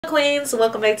Queens,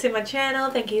 welcome back to my channel.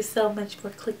 Thank you so much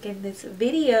for clicking this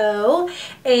video.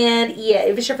 And yeah,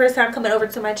 if it's your first time coming over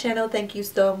to my channel, thank you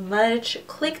so much.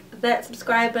 Click that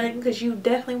subscribe button because you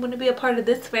definitely want to be a part of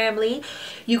this family.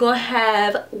 You're gonna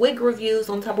have wig reviews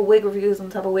on top of wig reviews on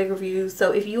top of wig reviews.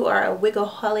 So if you are a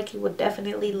wigaholic, you will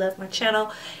definitely love my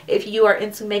channel. If you are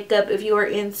into makeup, if you are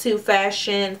into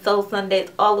fashion, soul Sundays,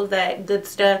 all of that good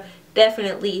stuff,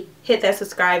 definitely hit that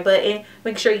subscribe button.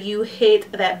 Make sure you hit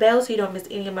that bell so you don't miss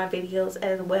any of my videos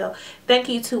as well. Thank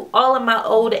you to all of my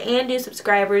old and new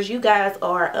subscribers. You guys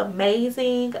are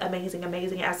amazing, amazing,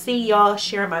 amazing. I see y'all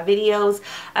sharing my videos.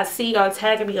 I see y'all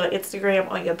tagging me on Instagram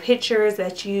on your pictures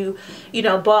that you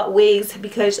bought wigs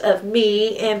because of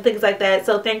me and things like that.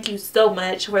 So thank you so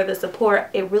much for the support.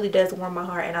 It really does warm my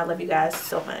heart and I love you guys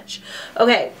so much.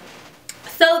 Okay.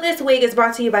 So this wig is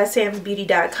brought to you by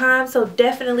SAMSBEAUTY.com, so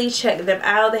definitely check them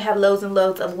out. They have loads and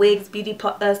loads of wigs, beauty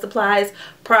supplies,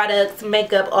 products,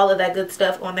 makeup, all of that good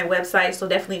stuff on their website, so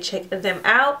definitely check them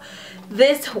out.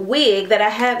 This wig that I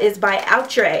have is by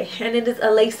Outre, and it is a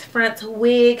lace front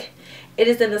wig. It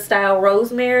is in the style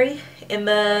Rosemary in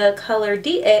the color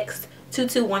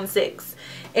DX2216.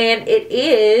 And it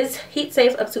is heat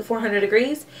safe up to 400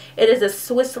 degrees. It is a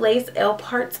Swiss lace L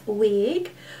part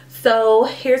wig. So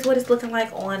here's what it's looking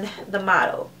like on the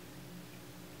model.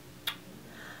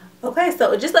 Okay,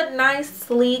 so just a nice,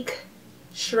 sleek,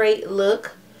 straight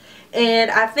look.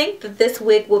 And I think that this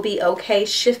wig will be okay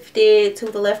shifted to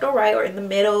the left or right or in the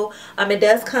middle. It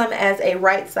does come as a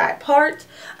right side part.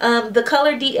 The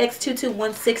color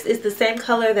DX2216 is the same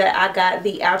color that I got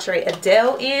the Outre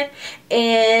Adele in.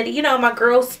 And, you know, my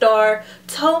girl Star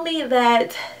told me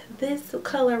that this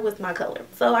color was my color.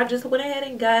 So I just went ahead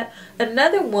and got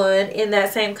another one in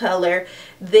that same color.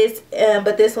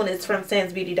 But this one is from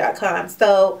SAMSBEAUTY.com.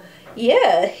 So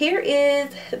yeah, here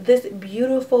is this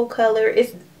beautiful color.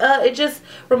 It just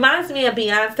reminds me of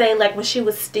Beyonce, like when she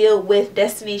was still with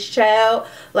Destiny's Child.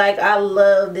 Like, I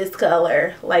love this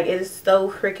color. Like, it is so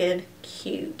freaking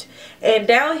cute. And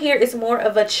down here it's more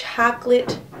of a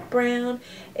chocolate brown,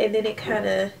 and then it kind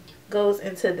of goes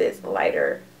into this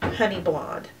lighter honey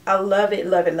blonde. I love it,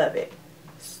 love it, love it.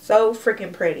 So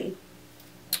freaking pretty.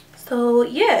 So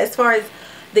yeah, as far as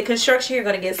the construction, you're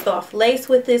going to get soft lace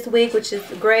with this wig, which is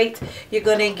great. You're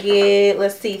going to get,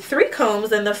 let's see, 3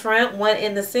 combs in the front, 1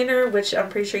 in the center, which I'm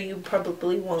pretty sure you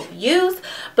probably won't use,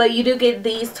 but you do get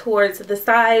these towards the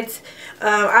sides.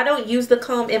 I don't use the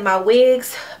comb in my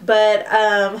wigs, but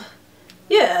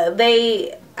yeah,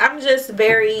 I'm just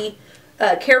very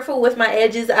careful with my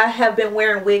edges. I have been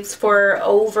wearing wigs for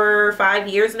over 5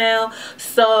 years now,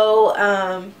 so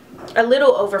a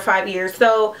little over 5 years.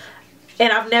 So, and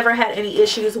I've never had any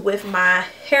issues with my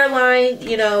hairline,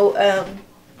 you know,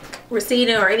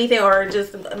 receding or anything, or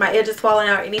just my edges falling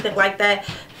out or anything like that.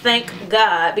 Thank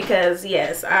God, because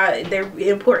yes, they're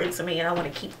important to me and I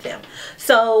want to keep them.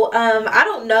 So I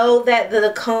don't know that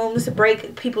the combs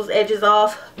break people's edges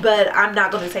off, but I'm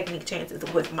not going to take any chances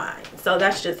with mine. So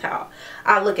that's just how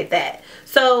I look at that.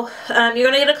 So you're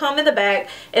going to get a comb in the back,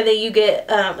 and then you get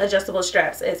adjustable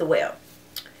straps as well.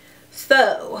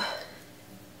 So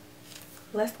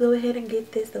let's go ahead and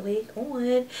get this wig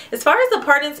on. As far as the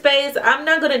parting space, I'm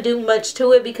not going to do much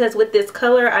to it because with this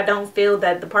color, I don't feel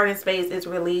that the parting space is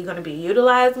really going to be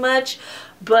utilized much.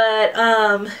 But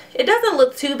it doesn't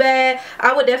look too bad.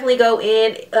 I would definitely go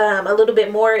in a little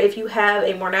bit more if you have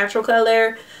a more natural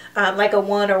color, like a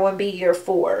 1 or 1B or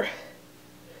 4.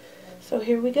 So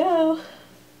here we go.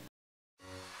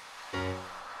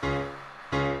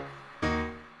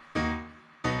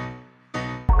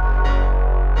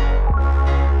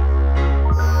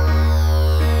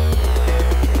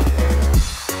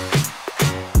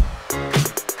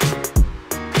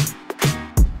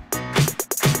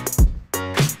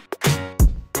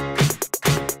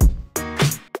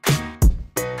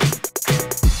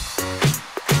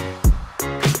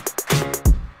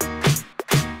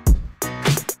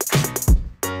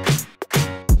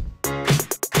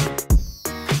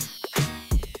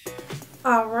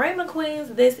 Alright, my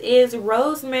queens, this is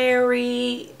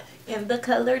Rosemary in the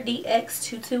color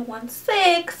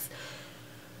DX2216.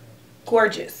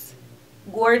 Gorgeous.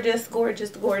 Gorgeous, gorgeous,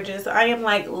 gorgeous. I am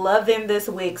like loving this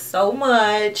wig so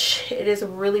much. It is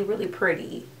really, really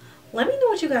pretty. Let me know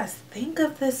what you guys think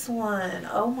of this one.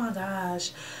 Oh my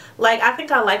gosh. Like, I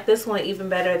think I like this one even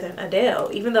better than Adele.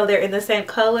 Even though they're in the same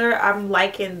color, I'm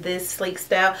liking this sleek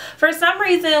style. For some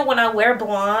reason, when I wear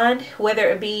blonde, whether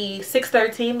it be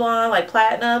 613 blonde, like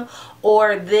platinum,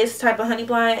 or this type of honey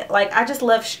blonde, like, I just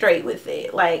love straight with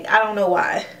it. Like, I don't know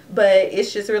why, but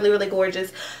it's just really, really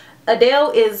gorgeous.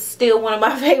 Adele is still one of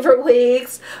my favorite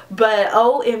wigs, but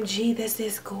OMG, this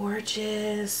is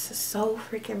gorgeous. So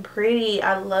freaking pretty.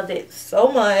 I love it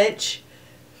so much.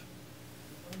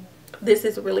 This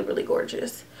is really, really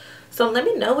gorgeous. So let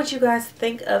me know what you guys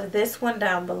think of this one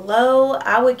down below.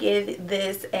 I would give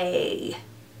this a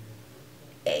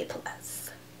A+.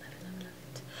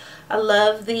 I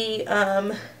love the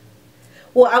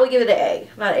well, I would give it an A,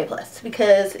 not an A+,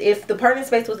 because if the parting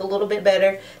space was a little bit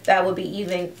better, that would be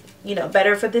even, you know,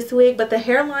 better for this wig. But the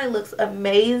hairline looks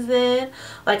amazing.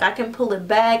 Like, I can pull it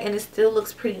back and it still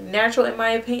looks pretty natural in my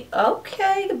opinion.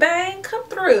 Okay, bang, come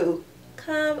through.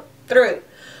 Come through.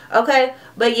 Okay,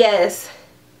 but yes,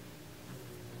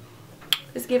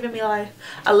 it's giving me life.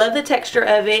 I love the texture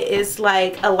of it. It's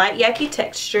like a light yaki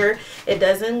texture. It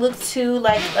doesn't look too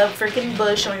like a freaking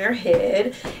bush on your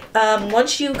head.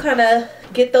 Once you kind of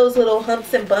get those little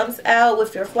humps and bumps out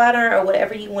with your flat iron or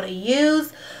whatever you want to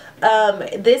use,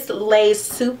 this lays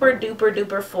super duper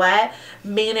duper flat,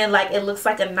 meaning like it looks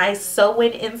like a nice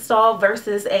sew-in install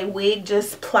versus a wig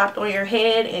just plopped on your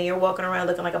head and you're walking around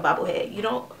looking like a bobblehead. You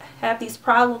don't have these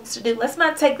problems to do. Let's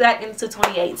not take that into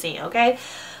 2018, okay?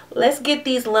 Let's get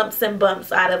these lumps and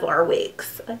bumps out of our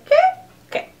wigs, okay?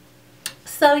 Okay.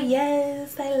 So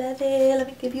yes, I love it. Let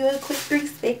me give you a quick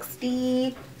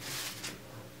 360.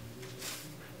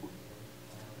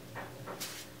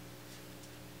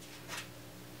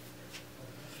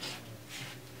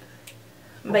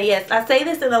 But yes, I say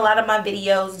this in a lot of my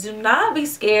videos. Do not be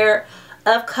scared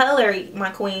of color, my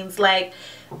queens. Like,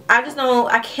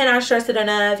 I cannot stress it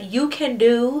enough. You can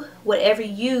do whatever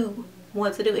you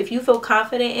want to do. If you feel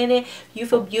confident in it, you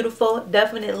feel beautiful,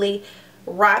 definitely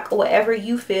rock whatever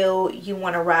you feel you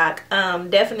want to rock.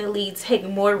 Definitely take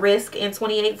more risk in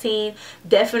 2018.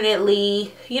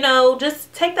 Definitely, you know,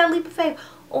 just take that leap of faith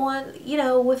on, you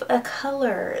know, with a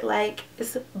color. Like,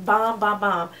 it's bomb, bomb,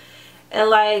 bomb. And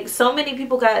like, so many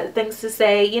people got things to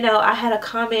say. You know, I had a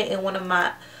comment in one of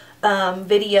my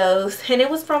videos, and it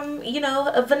was from, you know,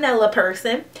 a vanilla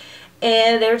person,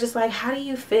 and they were just like, how do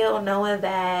you feel knowing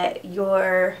that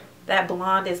that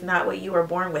blonde is not what you were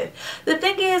born with? The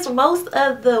thing is, most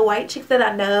of the white chicks that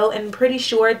I know, and I'm pretty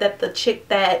sure that the chick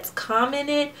that's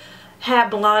commented had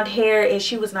blonde hair and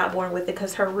she was not born with it,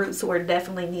 because her roots were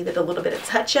definitely needed a little bit of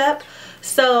touch up.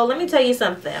 So let me tell you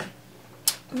something.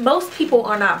 Most people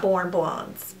are not born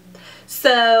blondes.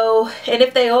 So, and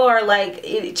if they are, like,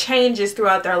 it changes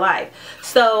throughout their life.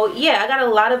 So yeah, I got a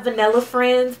lot of vanilla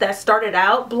friends that started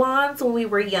out blondes when we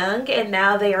were young and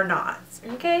now they are not.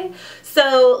 Okay,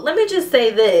 so let me just say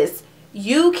this: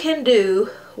 you can do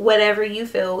whatever you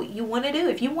feel you want to do.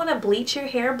 If you want to bleach your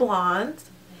hair blonde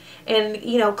and,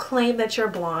 you know, claim that you're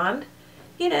blonde,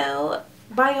 you know,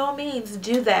 by all means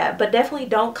do that. But definitely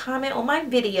don't comment on my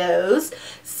videos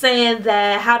saying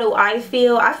that, how do I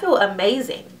feel? I feel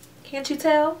amazing. Can't you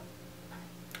tell?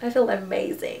 I feel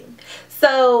amazing.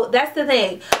 So that's the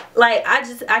thing. Like,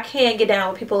 I can't get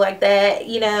down with people like that,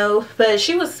 you know. But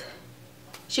she was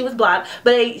blocked,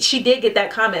 but she did get that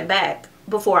comment back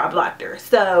before I blocked her.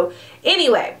 So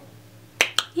anyway,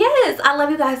 yes, I love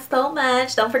you guys so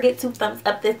much. Don't forget to thumbs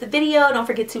up this video. Don't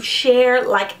forget to share,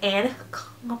 like, and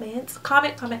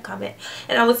comment.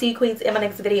 And I will see you queens in my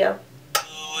next video.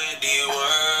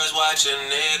 Watch a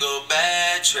nigga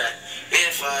backtrack.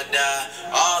 If I die,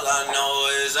 all I know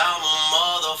is I'm a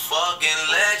motherfucking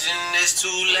legend. It's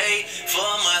too late for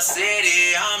my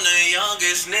city. I'm the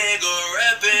youngest nigga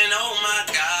reppin'. Oh my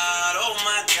god, oh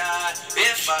my god.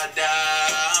 If I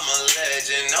die, I'm a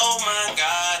legend. Oh my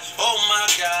god, oh my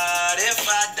god. If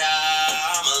I die,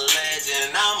 I'm a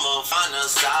legend. I'm a final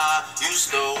star.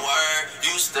 Used to work,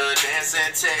 used to dance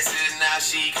in Texas. Now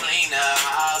she clean the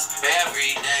house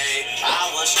every day.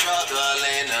 I was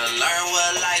struggling to learn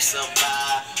what life's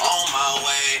about. On my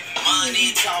way,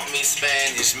 money taught me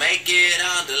Spanish, make it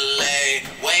on delay.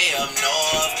 Way up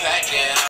north, packing